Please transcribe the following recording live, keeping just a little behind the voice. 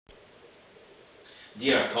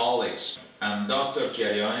Dear colleagues, I'm Dr.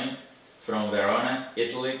 Chiarioni from Verona,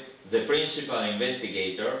 Italy, the principal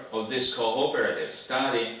investigator of this cooperative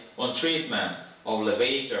study on treatment of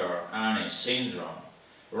Levator-Ani syndrome,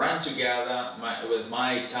 run together with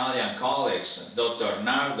my Italian colleagues, Dr.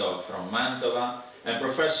 Nardo from Mantova and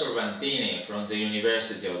Professor Vantini from the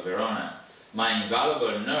University of Verona, my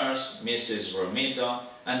invaluable nurse, Mrs. Romito,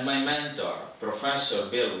 and my mentor, Professor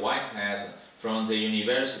Bill Whitehead from the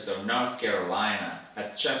University of North Carolina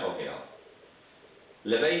at Chapel Hill.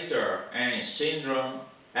 Levator-Ani syndrome,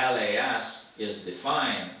 LAS, is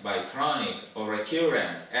defined by chronic or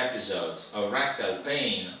recurrent episodes of rectal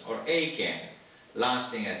pain or aching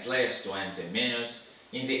lasting at least 20 minutes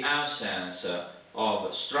in the absence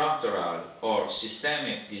of structural or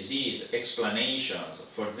systemic disease explanations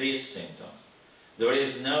for these symptoms. There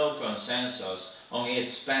is no consensus on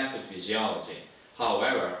its pathophysiology.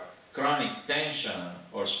 However, chronic tension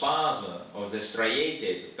or spasm of the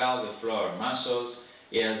striated pelvic floor muscles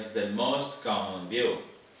is the most common view.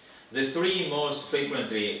 The three most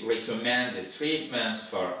frequently recommended treatments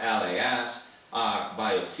for LAS are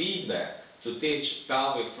biofeedback to teach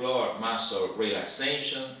pelvic floor muscle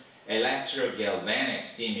relaxation,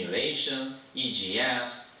 electrogalvanic stimulation,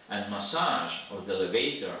 EGS, and massage of the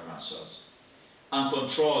levator muscles.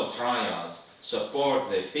 Uncontrolled trials support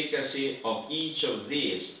the efficacy of each of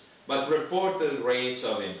these, but reported rates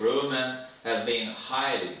of improvement have been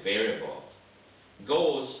highly variable.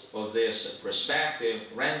 Goals of this prospective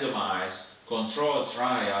randomized controlled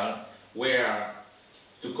trial were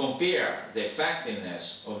to compare the effectiveness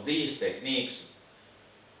of these techniques,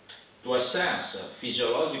 to assess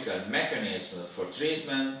physiological mechanisms for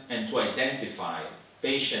treatment, and to identify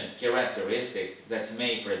patient characteristics that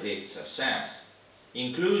may predict success.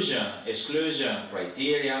 Inclusion-exclusion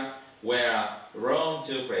criteria were Rome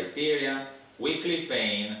II criteria, weekly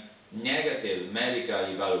pain, negative medical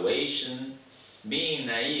evaluation, being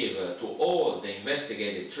naive to all the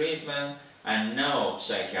investigated treatment, and no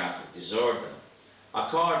psychiatric disorder.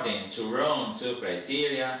 According to Rome II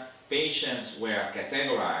criteria, patients were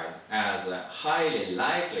categorized as highly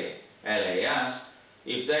likely LAS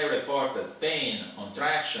if they reported pain on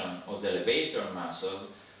traction of the levator muscle,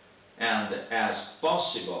 and as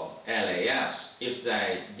possible LAS if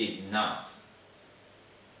they did not.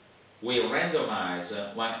 We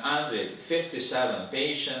randomized 157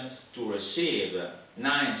 patients to receive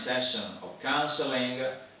 9 sessions of counseling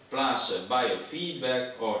plus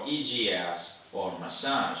biofeedback or EGS or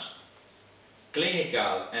massage.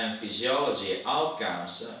 Clinical and physiology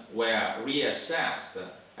outcomes were reassessed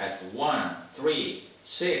at 1, 3,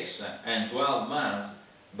 6, and 12 months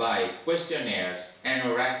by questionnaires,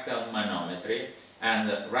 anorectal manometry,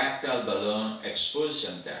 and rectal balloon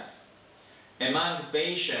expulsion test. Among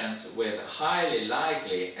patients with highly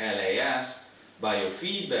likely LAS,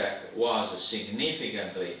 biofeedback was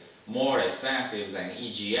significantly more effective than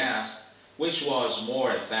EGS, which was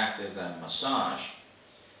more effective than massage.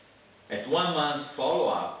 At 1 month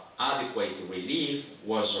follow-up, adequate relief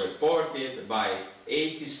was reported by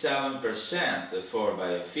 87% for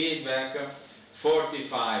biofeedback,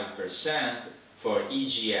 45% for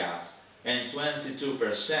EGS, and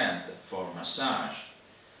 22% for massage.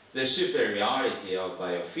 The superiority of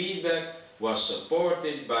biofeedback was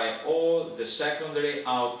supported by all the secondary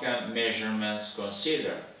outcome measurements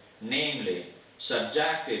considered, namely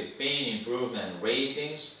subjective pain improvement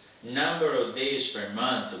ratings, number of days per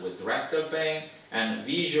month with rectal pain, and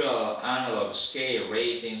visual analog scale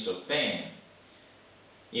ratings of pain.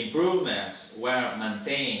 Improvements were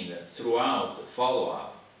maintained throughout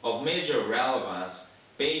follow-up. Of major relevance,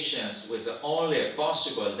 patients with only a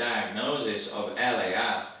possible diagnosis of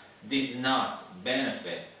LAS did not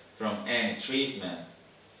benefit from any treatment.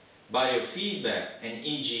 Biofeedback and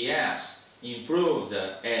EGS improved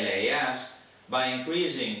LAS by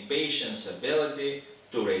increasing patients' ability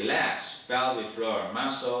to relax pelvic floor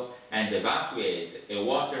muscle and evacuate a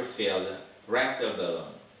water-filled rectal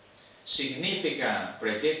balloon. Significant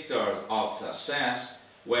predictors of success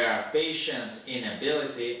were patients'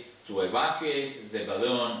 inability to evacuate the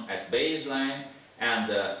balloon at baseline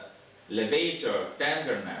and levator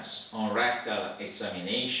tenderness on rectal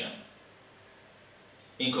examination.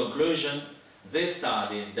 In conclusion, this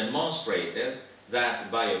study demonstrated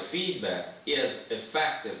that biofeedback is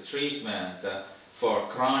effective treatment for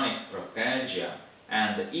chronic procalgia,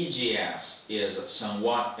 and EGS is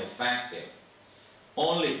somewhat effective.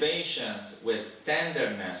 Only patients with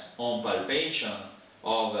tenderness on palpation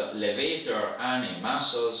of levator-ani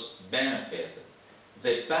muscles benefit.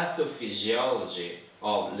 The pathophysiology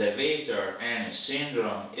of Levator-Ani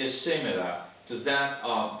syndrome is similar to that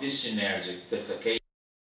of dysynergic defecation.